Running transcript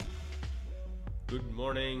Good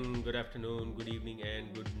morning, good afternoon, good evening,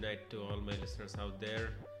 and good night to all my listeners out there.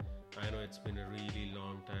 I know it's been a really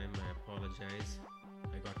long time. I apologize.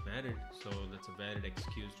 I got married, so that's a valid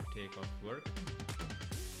excuse to take off work.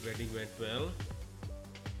 Wedding went well.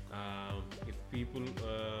 If people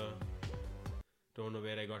don't know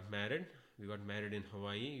where I got married, we got married in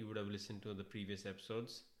Hawaii. You would have listened to the previous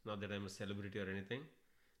episodes. Not that I'm a celebrity or anything.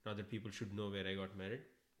 Not that people should know where I got married.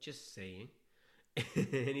 Just saying.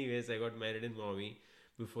 Anyways, I got married in Maui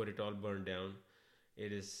before it all burned down.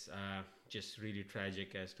 It is just really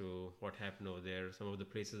tragic as to what happened over there. Some of the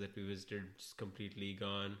places that we visited just completely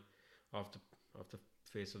gone off the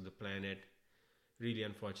face of the planet. Really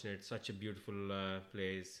unfortunate. Such a beautiful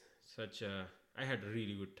place. I had a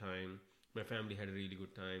really good time. My family had a really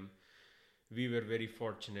good time. We were very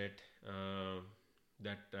fortunate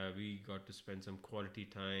that we got to spend some quality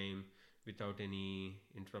time without any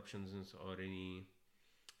interruptions or any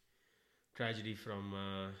tragedy from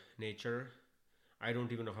nature. I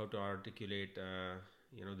don't even know how to articulate,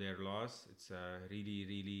 their loss. It's really,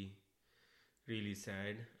 really, really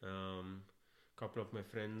sad. Couple of my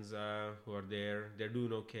friends who are there, they're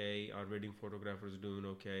doing okay. Our wedding photographer is doing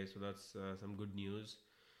okay, so that's some good news.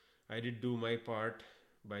 I did do my part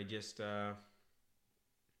by just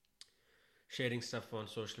sharing stuff on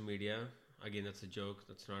social media. Again, that's a joke.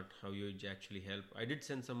 That's not how you actually help. I did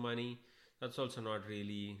send some money. That's also not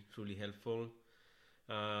really truly helpful.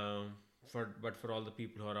 Um, but for all the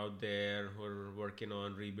people who are out there who are working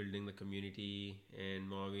on rebuilding the community and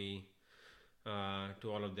Maui,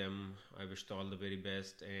 to all of them, I wish all the very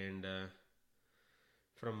best. And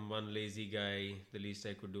from one lazy guy, the least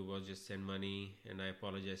I could do was just send money, and I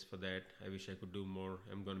apologize for that. I wish I could do more.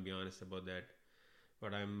 I'm going to be honest about that.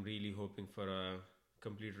 But I'm really hoping for a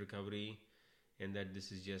complete recovery and that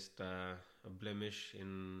this is just a blemish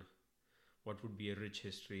in what would be a rich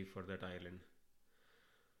history for that island.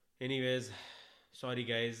 Anyways, sorry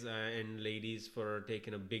guys and ladies for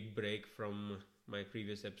taking a big break from my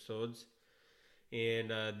previous episodes. And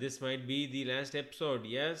this might be the last episode.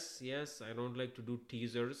 Yes, I don't like to do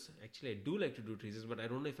teasers. Actually, I do like to do teasers, but I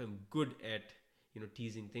don't know if I'm good at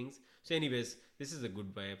teasing things. So, anyways, this is a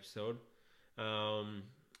goodbye episode. Um,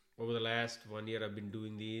 Over the last 1 year, I've been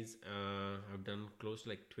doing these. I've done close to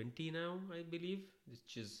like 20 now, I believe,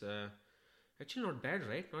 which is actually not bad,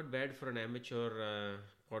 right? Not bad for an amateur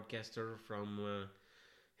podcaster from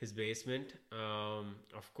his basement.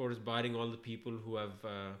 Of course, barring all the people who have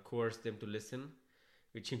coerced them to listen,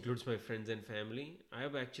 which includes my friends and family. I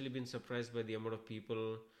have actually been surprised by the amount of people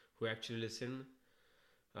who actually listen.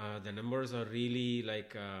 The numbers are really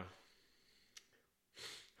like,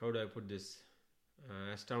 how do I put this?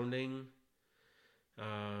 Astounding.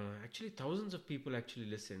 Actually, thousands of people actually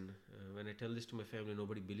listen. When I tell this to my family,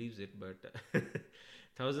 nobody believes it, but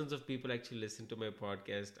thousands of people actually listen to my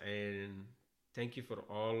podcast. And thank you for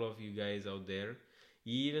all of you guys out there.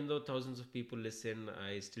 Even though thousands of people listen,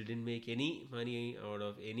 I still didn't make any money out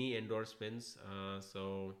of any endorsements.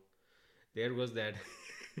 So there was that.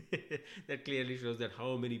 That clearly shows that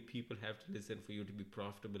how many people have to listen for you to be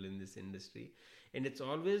profitable in this industry. And it's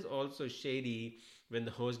always also shady when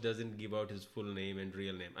the host doesn't give out his full name and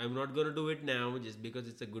real name. I'm not going to do it now just because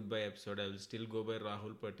it's a goodbye episode. I will still go by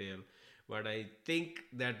Rahul Patel. But I think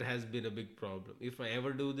that has been a big problem. If I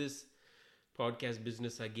ever do this podcast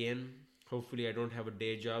business again, hopefully I don't have a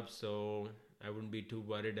day job, so I wouldn't be too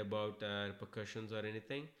worried about repercussions or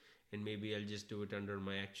anything. And maybe I'll just do it under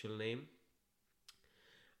my actual name.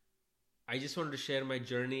 I just wanted to share my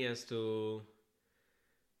journey as to.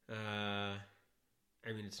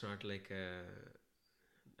 It's not like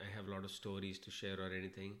I have a lot of stories to share or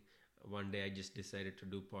anything. One day I just decided to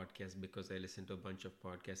do podcasts because I listened to a bunch of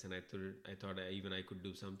podcasts and I thought I could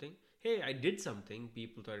do something. Hey, I did something.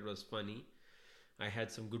 People thought it was funny. I had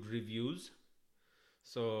some good reviews,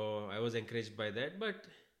 so I was encouraged by that. But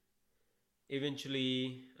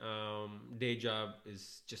eventually, day job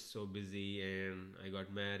is just so busy, and I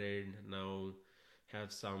got married. Now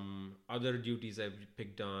have some other duties I've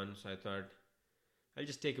picked on, so I thought I'll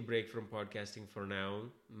just take a break from podcasting for now.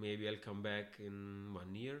 Maybe I'll come back in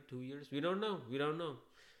 1 year, 2 years. We don't know. We don't know.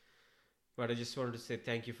 But I just wanted to say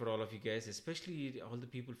thank you for all of you guys, especially all the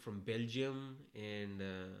people from Belgium, and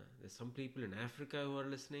there's some people in Africa who are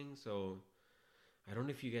listening. So I don't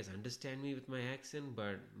know if you guys understand me with my accent,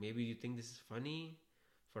 but maybe you think this is funny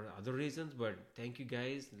for other reasons. But thank you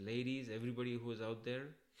guys, ladies, everybody who is out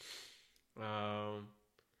there. Um,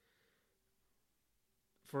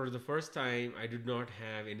 for the first time, I did not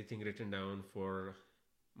have anything written down for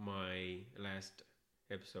my last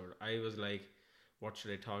episode. I was like, what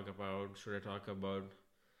should I talk about? Should I talk about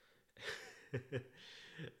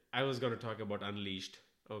I was gonna talk about Unleashed.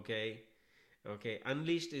 Okay, okay.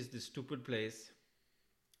 Unleashed is the stupid place.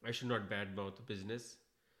 I should not badmouth the business.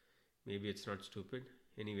 Maybe it's not stupid.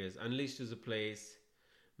 Anyways, Unleashed is a place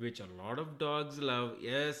which a lot of dogs love.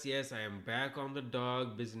 Yes, yes, I am back on the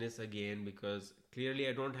dog business again because clearly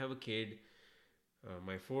I don't have a kid.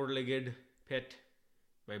 My four-legged pet,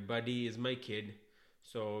 my buddy, is my kid.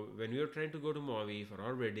 So when we were trying to go to Maui for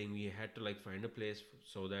our wedding, we had to like find a place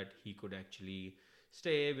so that he could actually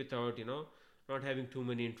stay without, not having too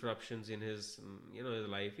many interruptions in his, his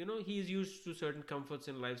life. He's used to certain comforts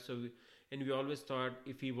in life. And we always thought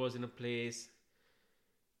if he was in a place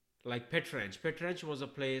like Pet Ranch. Pet Ranch was a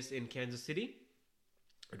place in Kansas City.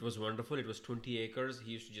 It was wonderful. It was 20 acres.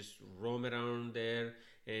 He used to just roam around there.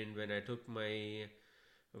 And when I took my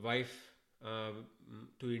wife uh,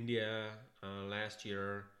 to India last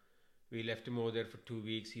year, we left him over there for 2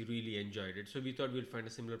 weeks. He really enjoyed it. So we thought we'll find a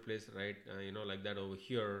similar place, right? Like that over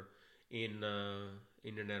here in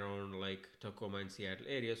and around like Tacoma and Seattle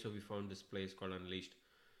area. So we found this place called Unleashed.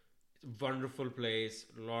 It's a wonderful place.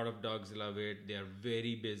 A lot of dogs love it. They are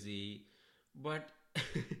very busy, but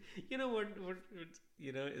what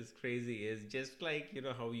is crazy is just like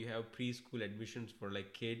how you have preschool admissions for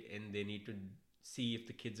like kid and they need to see if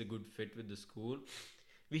the kid's a good fit with the school.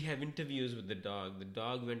 We have interviews with the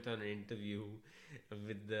dog went on an interview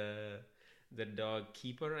with the dog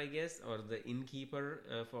keeper, I guess, or the innkeeper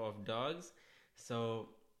of dogs. So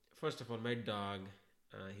first of all, my dog,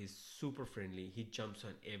 he's super friendly. He jumps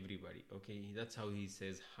on everybody. Okay, that's how he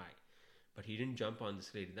says hi. But he didn't jump on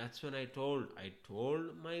this lady. That's when I told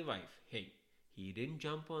my wife, hey, he didn't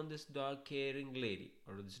jump on this dog caring lady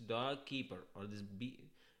or this dog keeper or this bee.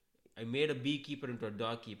 I made a beekeeper into a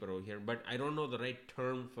dog keeper over here, but I don't know the right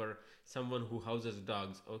term for someone who houses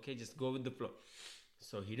dogs. Okay, just go with the flow.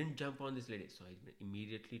 So he didn't jump on this lady. So I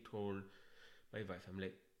immediately told my wife, I'm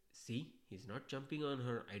like, see, he's not jumping on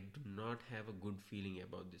her. I do not have a good feeling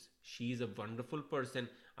about this. She's a wonderful person.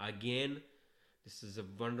 Again, this is a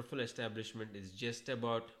wonderful establishment. It's just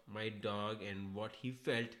about my dog, and what he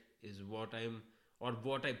felt is what I'm or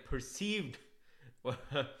what I perceived.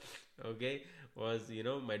 Okay, was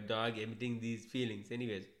my dog emitting these feelings.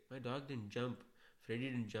 Anyways, my dog didn't jump. Freddy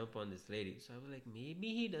didn't jump on this lady. So I was like,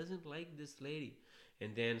 maybe he doesn't like this lady.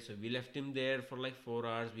 And then so we left him there for like 4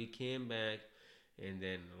 hours. We came back, and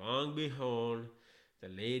then long behold, the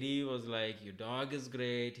lady was like, your dog is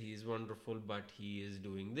great, he's wonderful, but he is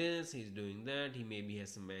doing this, he's doing that, he maybe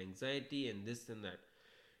has some anxiety and this and that.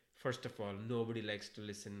 First of all, nobody likes to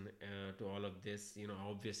listen to all of this.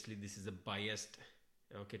 Obviously this is a biased,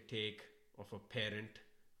 okay, take of a parent,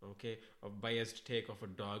 okay, a biased take of a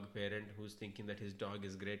dog parent who's thinking that his dog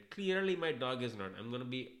is great. Clearly my dog is not. I'm going to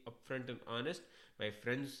be upfront and honest. My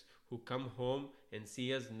friends who come home and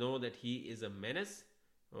see us know that he is a menace.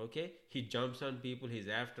 Okay, he jumps on people, he's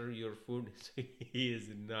after your food. So he is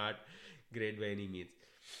not great by any means.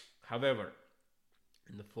 However,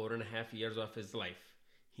 in the 4.5 years of his life,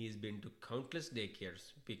 he's been to countless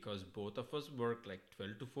daycares because both of us work like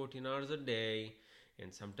 12 to 14 hours a day,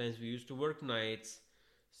 and sometimes we used to work nights.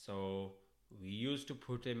 So we used to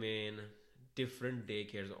put him in different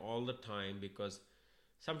daycares all the time because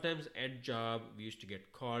sometimes at job we used to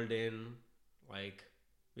get called in, like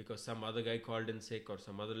because some other guy called in sick or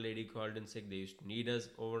some other lady called in sick. They used to need us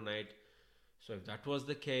overnight. So if that was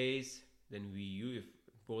the case, then if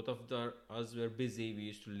both of us were busy, we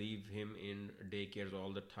used to leave him in daycares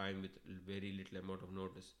all the time with very little amount of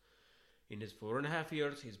notice. In his 4.5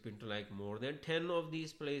 years, he's been to like more than 10 of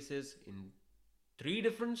these places in 3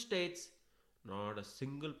 different states. Not a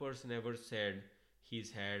single person ever said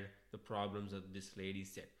he's had the problems that this lady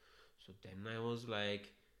said. So then I was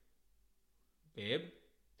like, babe,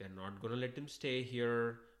 they're not gonna let him stay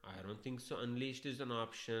here. I don't think so. Unleashed is an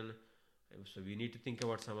option. So we need to think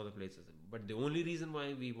about some other places. But the only reason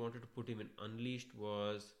why we wanted to put him in Unleashed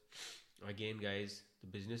was, again, guys, the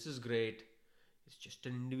business is great. It's just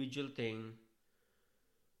an individual thing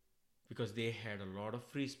because they had a lot of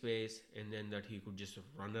free space, and then that he could just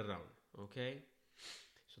run around. Okay,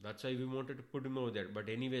 so that's why we wanted to put him over there. But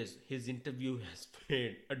anyways, his interview has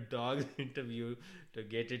failed. A dog's interview to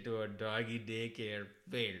get into a doggy daycare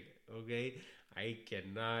failed. Okay, I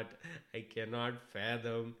cannot, I cannot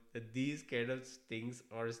fathom that these kind of things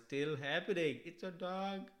are still happening. It's a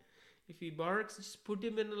dog. If he barks, just put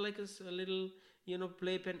him in like a little,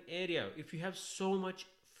 playpen area. If you have so much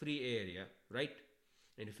free area, right?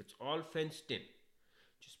 And if it's all fenced in,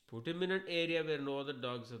 just put him in an area where no other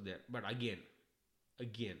dogs are there. But again,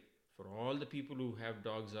 for all the people who have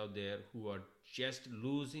dogs out there who are just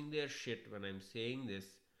losing their shit when I'm saying this,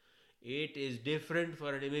 it is different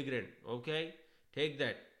for an immigrant. Okay, take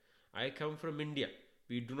that. I come from India.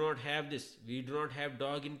 We do not have this. We do not have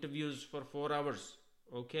dog interviews for 4 hours.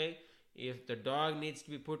 Okay? If the dog needs to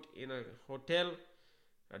be put in a hotel,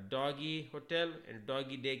 a doggy hotel and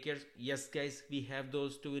doggy daycares, yes, guys, we have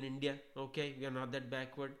those too in India. Okay? We are not that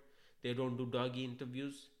backward. They don't do doggy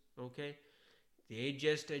interviews. Okay? They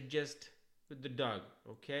just adjust with the dog.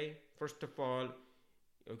 Okay? First of all,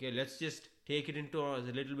 okay, let's just take it into a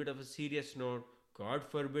little bit of a serious note. God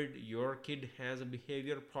forbid your kid has a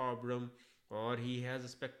behavior problem, or he has a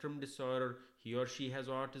spectrum disorder, he or she has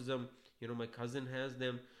autism, my cousin has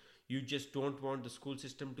them. You just don't want the school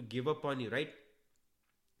system to give up on you, right?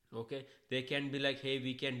 Okay, they can be like, hey,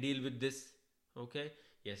 we can deal with this. Okay,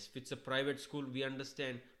 yes, if it's a private school, we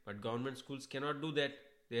understand, but government schools cannot do that.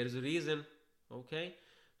 There is a reason. Okay,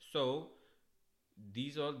 so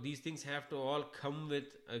these things have to all come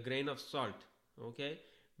with a grain of salt. Okay,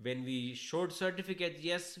 when we showed certificates,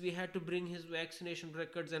 yes, we had to bring his vaccination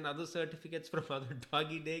records and other certificates from other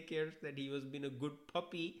doggy daycares that he was being a good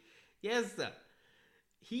puppy. Yes, sir.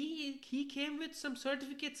 He came with some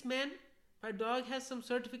certificates, man. My dog has some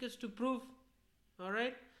certificates to prove. All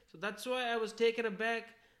right, so that's why I was taken aback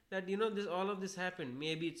that this all of this happened.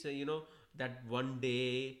 Maybe it's a that one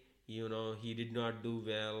day he did not do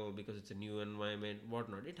well because it's a new environment,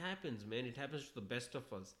 whatnot. It happens, man. It happens to the best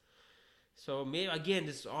of us. So maybe again,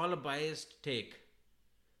 this is all a biased take,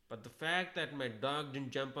 but the fact that my dog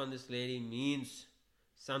didn't jump on this lady means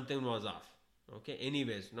something was off. Okay,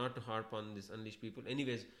 anyways, not to harp on this unleash people.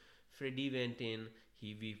 Anyways, Freddy went in.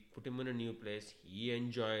 We put him in a new place. He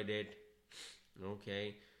enjoyed it.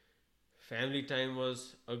 Okay, family time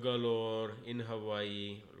was a galore in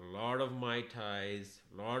Hawaii. A lot of Mai Tais,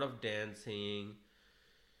 a lot of dancing,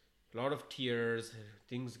 a lot of tears.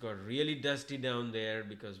 Things got really dusty down there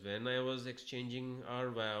because when I was exchanging our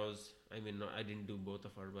vows, I mean, no, I didn't do both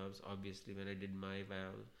of our vows. Obviously, when I did my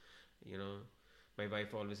vow, you know, my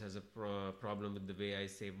wife always has a problem with the way I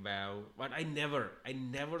say vow. But I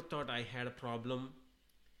never thought I had a problem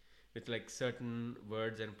with like certain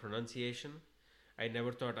words and pronunciation. I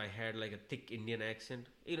never thought I had like a thick Indian accent.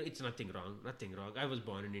 It's nothing wrong, nothing wrong. I was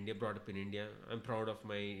born in India, brought up in India. I'm proud of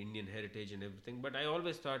my Indian heritage and everything. But I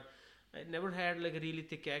always thought I never had like a really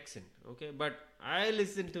thick accent. Okay, but I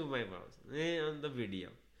listened to my vows on the video,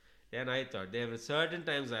 and I thought there were certain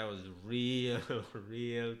times I was real,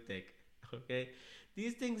 real thick. Okay,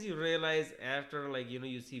 these things you realize after like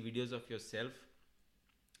you see videos of yourself.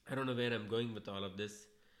 I don't know where I'm going with all of this.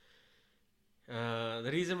 The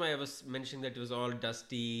reason why I was mentioning that it was all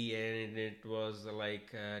dusty and it was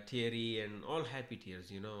like teary and all happy tears,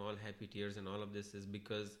 all happy tears and all of this is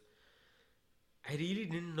because I really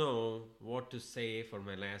didn't know what to say for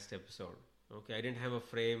my last episode. Okay, I didn't have a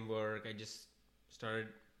framework. I just started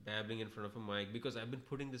babbling in front of a mic because I've been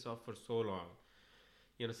putting this off for so long.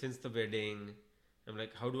 Since the wedding, I'm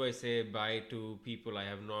like, how do I say bye to people I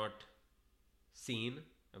have not seen?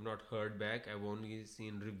 I've not heard back. I've only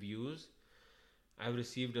seen reviews. I've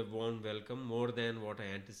received a warm welcome more than what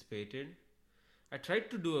I anticipated. I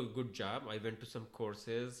tried to do a good job. I went to some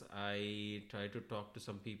courses. I tried to talk to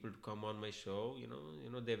some people to come on my show.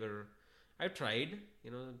 They were. I tried.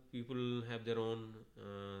 People have their own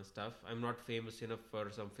stuff. I'm not famous enough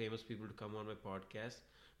for some famous people to come on my podcast,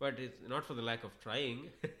 but it's not for the lack of trying.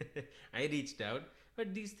 I reached out,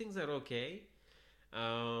 but these things are okay.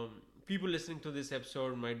 People listening to this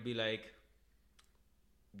episode might be like,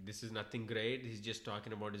 this is nothing great. He's just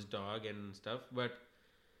talking about his dog and stuff. But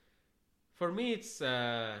for me,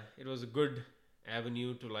 it was a good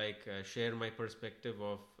avenue to like share my perspective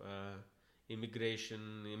of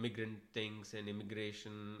immigrant things and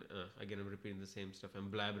immigration. Again, I'm repeating the same stuff. I'm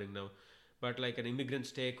blabbering now, but like an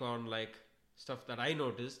immigrant's take on like stuff that I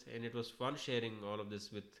noticed, and it was fun sharing all of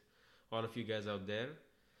this with all of you guys out there.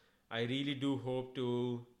 I really do hope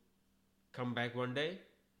to come back one day,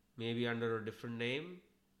 maybe under a different name.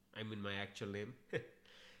 I mean my actual name.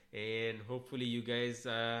 And hopefully you guys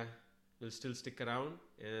will still stick around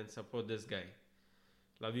and support this guy.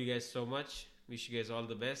 Love you guys so much. Wish you guys all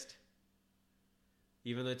the best.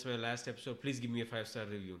 Even though it's my last episode, please give me a 5-star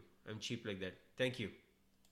review. I'm cheap like that. Thank you.